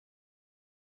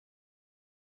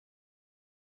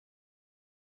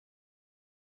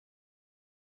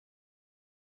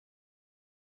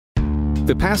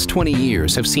The past 20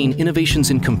 years have seen innovations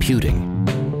in computing,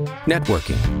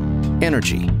 networking,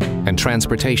 energy, and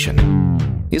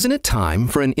transportation. Isn't it time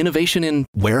for an innovation in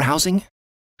warehousing?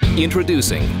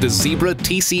 Introducing the Zebra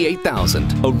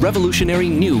TC8000, a revolutionary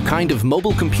new kind of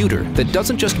mobile computer that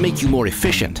doesn't just make you more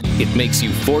efficient, it makes you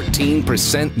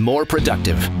 14% more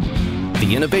productive.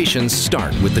 The innovations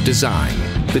start with the design.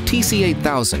 The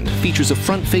TC8000 features a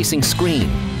front-facing screen.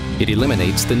 It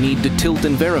eliminates the need to tilt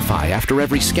and verify after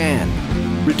every scan,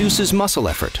 reduces muscle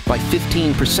effort by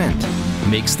 15%,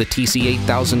 makes the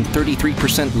TC8000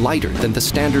 33% lighter than the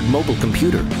standard mobile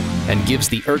computer, and gives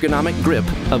the ergonomic grip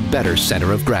a better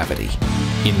center of gravity.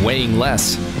 In weighing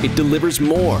less, it delivers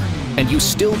more, and you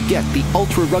still get the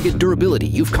ultra-rugged durability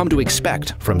you've come to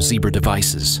expect from Zebra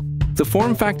devices. The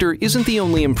form factor isn't the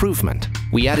only improvement.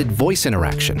 We added voice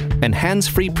interaction and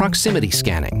hands-free proximity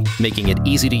scanning, making it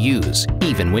easy to use,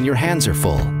 even when your hands are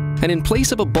full. And in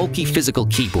place of a bulky physical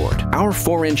keyboard, our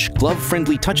 4-inch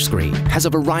glove-friendly touchscreen has a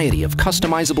variety of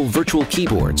customizable virtual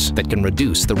keyboards that can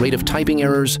reduce the rate of typing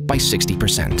errors by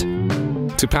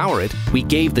 60%. To power it, we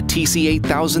gave the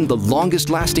TC8000 the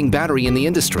longest-lasting battery in the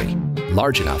industry,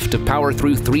 large enough to power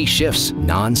through 3 shifts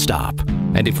non-stop.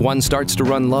 And if one starts to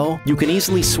run low, you can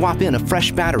easily swap in a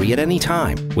fresh battery at any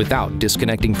time without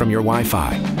disconnecting from your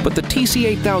Wi-Fi. But the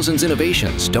TC8000's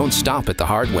innovations don't stop at the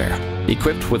hardware.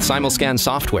 Equipped with SimulScan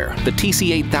software, the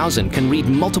TC8000 can read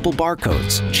multiple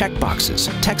barcodes, checkboxes,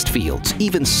 text fields,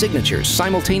 even signatures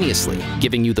simultaneously,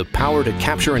 giving you the power to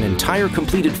capture an entire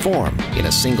completed form in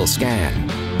a single scan.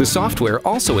 The software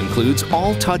also includes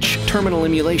all-touch terminal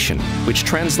emulation, which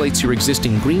translates your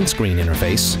existing green screen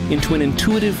interface into an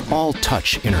intuitive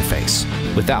all-touch interface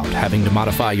without having to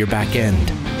modify your back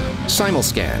end.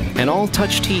 SimulScan and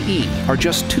All-Touch TE are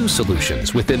just 2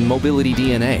 solutions within Mobility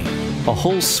DNA, a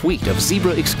whole suite of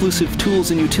Zebra-exclusive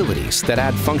tools and utilities that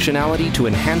add functionality to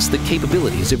enhance the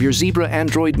capabilities of your Zebra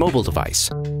Android mobile device,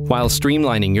 while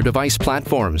streamlining your device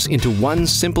platforms into one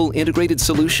simple integrated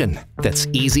solution that's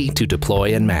easy to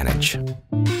deploy and manage.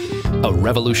 A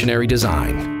revolutionary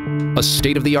design, a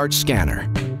state-of-the-art scanner,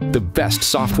 the best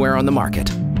software on the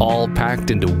market, all packed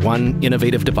into one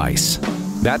innovative device.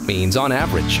 That means, on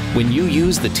average, when you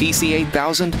use the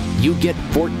TC8000, you get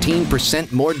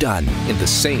 14% more done in the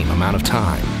same amount of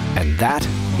time. And that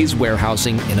is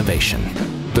warehousing innovation.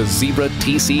 The Zebra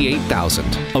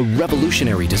TC8000, a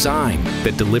revolutionary design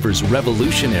that delivers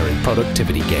revolutionary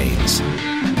productivity gains.